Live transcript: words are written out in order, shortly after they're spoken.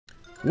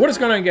What is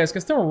going on, guys?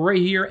 Gaston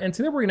right here, and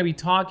today we're going to be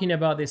talking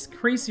about this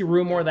crazy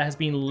rumor that has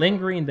been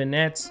lingering in the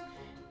nets,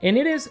 and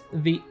it is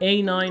the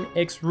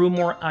A9X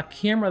rumor, a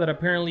camera that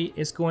apparently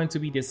is going to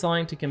be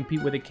designed to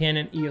compete with the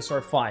Canon EOS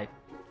R5.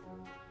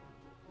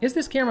 Is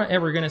this camera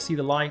ever going to see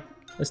the light?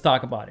 Let's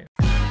talk about it.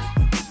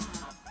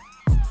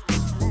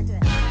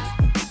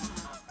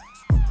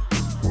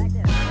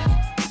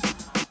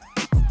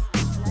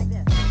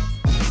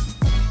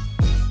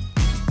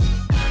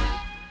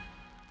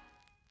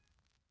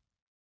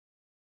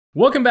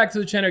 Welcome back to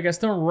the channel,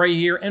 Gaston right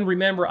here, and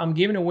remember, I'm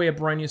giving away a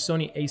brand new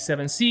Sony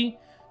A7C.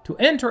 To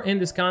enter in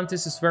this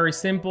contest is very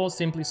simple.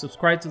 Simply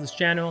subscribe to this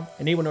channel,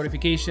 enable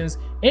notifications,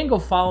 and go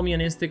follow me on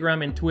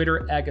Instagram and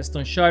Twitter at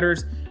Gaston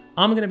Shutters.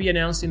 I'm going to be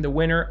announcing the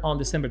winner on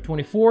December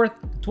 24th,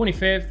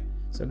 25th,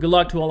 so good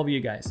luck to all of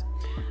you guys.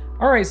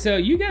 Alright, so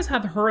you guys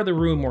have heard the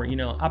rumor,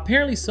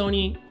 apparently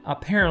Sony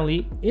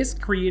is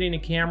creating a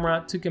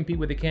camera to compete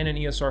with the Canon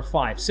EOS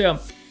R5. So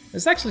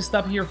let's actually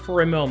stop here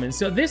for a moment.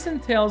 So this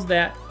entails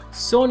that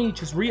Sony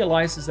just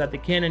realizes that the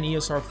Canon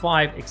EOS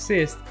R5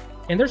 exists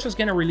and they're just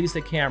gonna release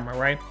the camera,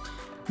 right?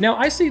 Now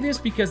I say this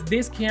because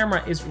this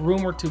camera is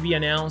rumored to be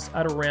announced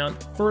at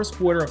around first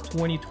quarter of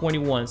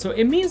 2021. So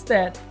it means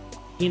that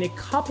in a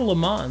couple of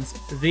months,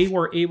 they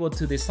were able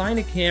to design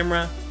a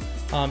camera,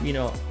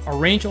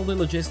 arrange all the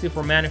logistics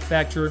for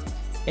manufacture,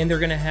 and they're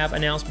gonna have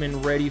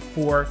announcement ready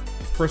for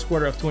first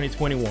quarter of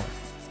 2021.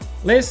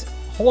 Let's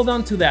hold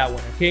on to that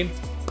one, okay?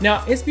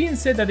 Now, it's being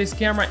said that this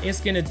camera is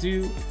going to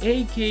do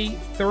 8K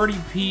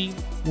 30p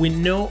with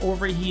no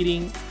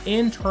overheating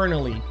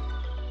internally.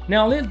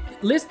 Now,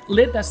 let's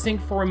let that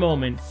sink for a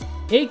moment.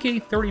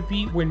 8K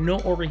 30p with no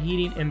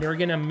overheating, and they're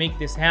going to make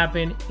this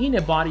happen in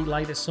a body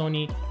like the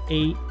Sony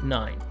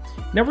A9.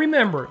 Now,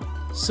 remember,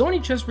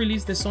 Sony just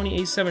released the Sony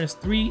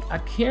A7 III, a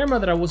camera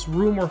that was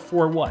rumored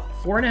for, what,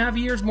 4.5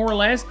 years more or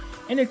less?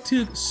 And it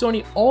took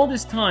Sony all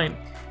this time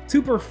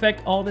to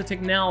perfect all the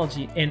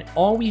technology, and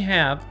all we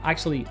have,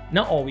 actually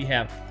not all we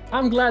have,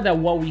 I'm glad that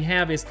what we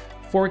have is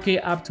 4K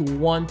up to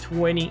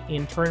 120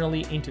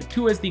 internally into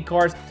 2 SD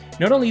cards.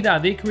 Not only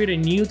that, they created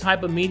a new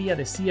type of media,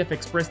 the CF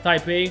Express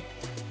Type A,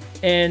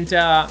 and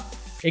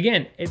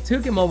again, it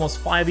took them almost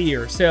 5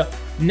 years. So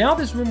now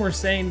this rumor is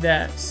saying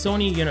that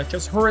Sony,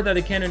 just heard that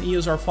the Canon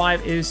EOS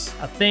R5 is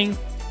a thing,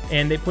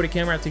 and they put a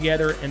camera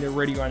together and they're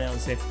ready to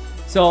announce it.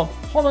 So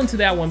hold on to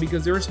that one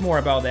because there's more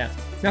about that.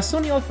 Now,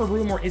 Sony Alpha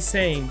rumor is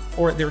saying,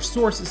 or their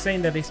source is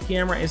saying, that this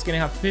camera is going to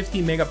have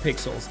 50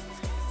 megapixels.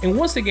 And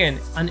once again,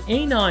 an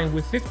A9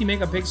 with 50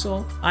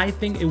 megapixel, I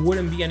think it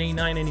wouldn't be an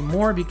A9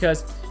 anymore,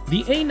 because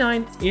the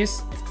A9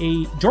 is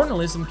a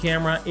journalism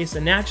camera, it's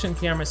an action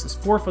camera, it's a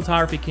sport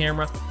photography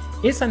camera,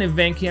 it's an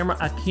event camera,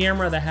 a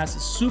camera that has a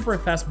super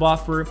fast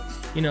buffer,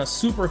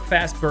 super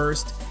fast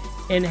burst,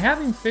 and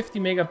having 50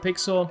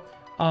 megapixel,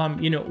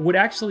 would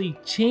actually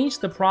change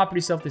the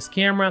properties of this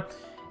camera.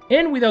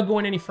 And without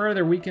going any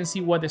further, we can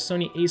see what the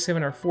Sony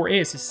A7 R4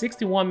 is. It's a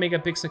 61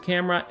 megapixel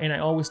camera, and I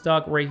always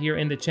talk right here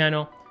in the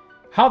channel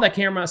how that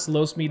camera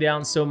slows me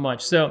down so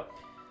much. So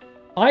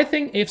I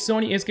think if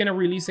Sony is gonna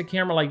release a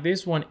camera like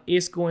this one,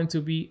 it's going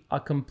to be a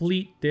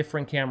complete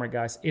different camera,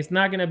 guys. It's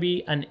not gonna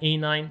be an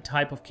A9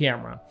 type of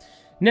camera.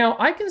 Now,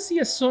 I can see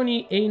a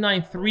Sony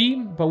A9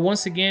 III, but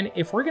once again,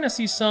 if we're gonna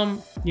see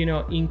some,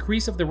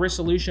 increase of the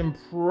resolution,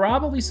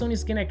 probably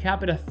Sony's gonna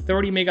cap it at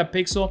 30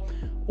 megapixel,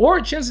 or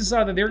chances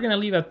are that they're gonna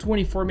leave at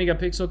 24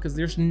 megapixel, because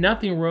there's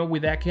nothing wrong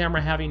with that camera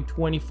having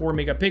 24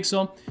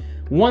 megapixel.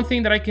 One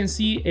thing that I can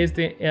see is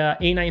the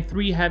A9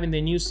 III having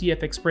the new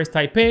CF Express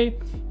Type A,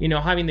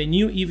 having the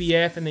new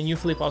EVF and the new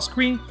flip-out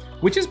screen,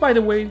 which is, by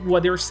the way,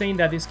 what they're saying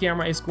that this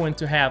camera is going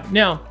to have.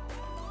 Now,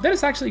 that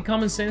is actually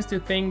common sense to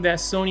think that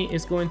Sony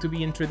is going to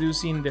be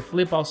introducing the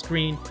flip-out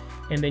screen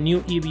and the new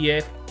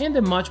EVF and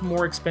the much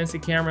more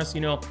expensive cameras.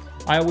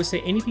 I always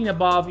say anything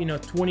above,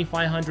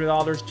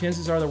 $2,500,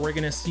 chances are that we're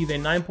going to see the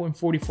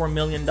 9.44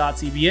 million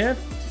dots EVF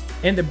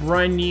and the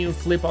brand new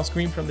flip-out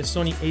screen from the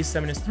Sony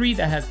A7 III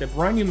that has the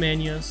brand new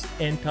menus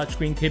and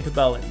touchscreen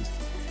capabilities.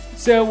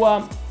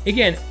 So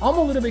again, I'm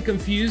a little bit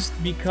confused,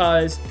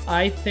 because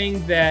I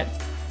think that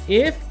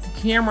if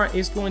camera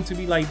is going to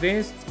be like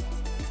this,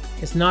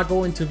 it's not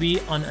going to be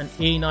on an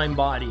A9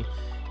 body.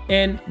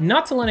 And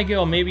not too long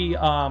ago, maybe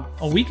a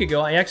week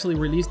ago, I actually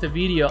released a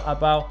video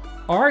about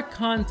our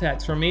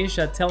contacts from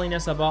Asia telling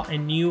us about a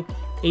new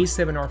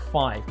A7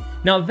 R5.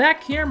 Now, that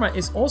camera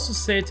is also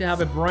said to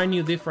have a brand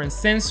new different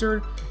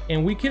sensor,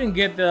 and we couldn't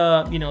get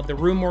the the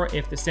rumor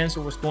if the sensor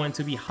was going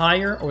to be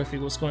higher or if it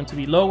was going to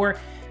be lower.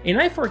 And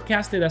I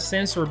forecasted a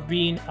sensor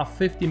being a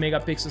 50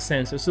 megapixel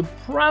sensor. So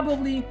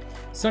probably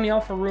Sony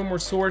Alpha rumor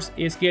source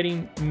is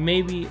getting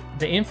maybe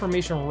the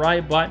information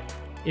right, but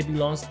it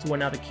belongs to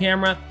another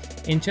camera.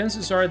 And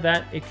chances are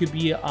that it could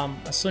be a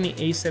Sony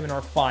A7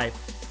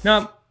 R5.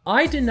 Now,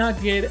 I did not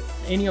get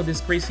any of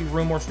these crazy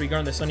rumors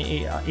regarding the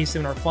Sony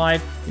A7 R5,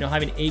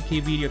 having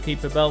 8K video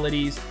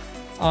capabilities.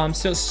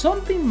 So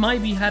something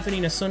might be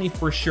happening at Sony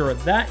for sure.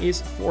 That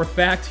is for a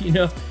fact,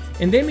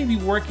 and they may be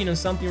working on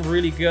something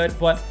really good,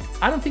 but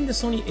I don't think the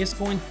Sony is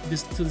going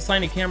to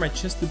design a camera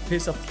just to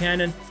piss off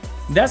Canon.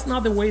 That's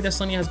not the way that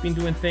Sony has been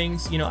doing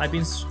things. You know, I've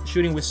been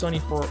shooting with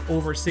Sony for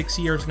over 6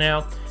 years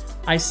now.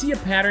 I see a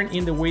pattern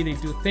in the way they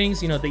do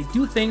things. You know, they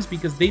do things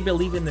because they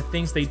believe in the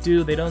things they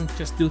do. They don't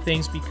just do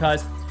things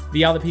because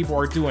the other people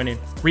are doing it.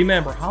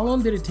 Remember, how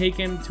long did it take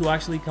him to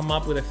actually come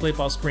up with a flip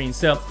out screen?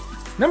 So,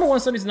 number one,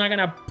 Sony's not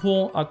gonna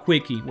pull a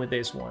quickie with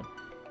this one.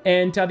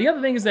 And the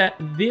other thing is that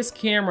this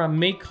camera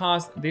may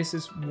cost, this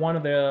is one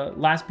of the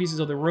last pieces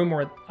of the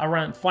rumor,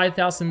 around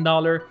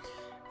 $5,000,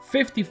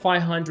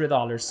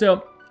 $5,500.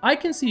 So I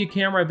can see a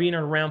camera being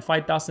around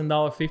 $5,000,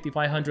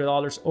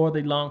 $5,500 all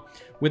day long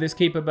with this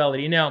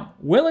capability. Now,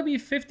 will it be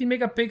 50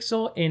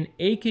 megapixel in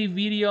 8K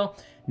video,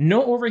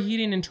 no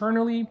overheating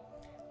internally?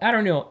 I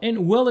don't know.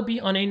 And will it be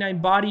on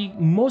A9 body?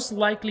 Most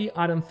likely,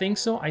 I don't think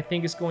so. I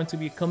think it's going to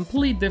be a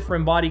complete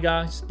different body,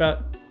 guys,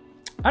 but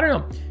I don't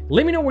know.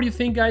 Let me know what you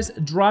think, guys.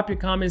 Drop your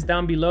comments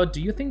down below.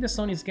 Do you think that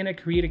Sony is gonna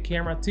create a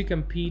camera to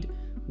compete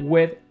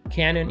with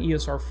Canon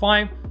EOS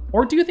R5?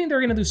 Or do you think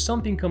they're gonna do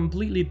something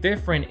completely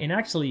different and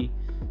actually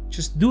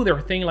just do their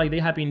thing like they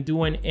have been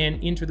doing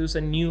and introduce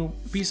a new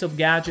piece of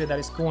gadget that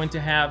is going to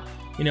have,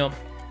 you know,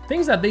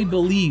 things that they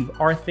believe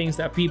are things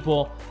that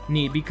people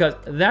need? Because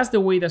that's the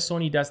way that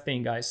Sony does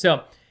things, guys.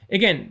 So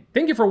again,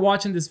 thank you for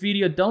watching this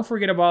video. Don't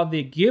forget about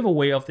the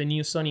giveaway of the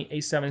new Sony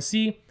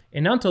A7C.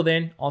 And until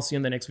then, I'll see you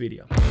in the next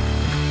video.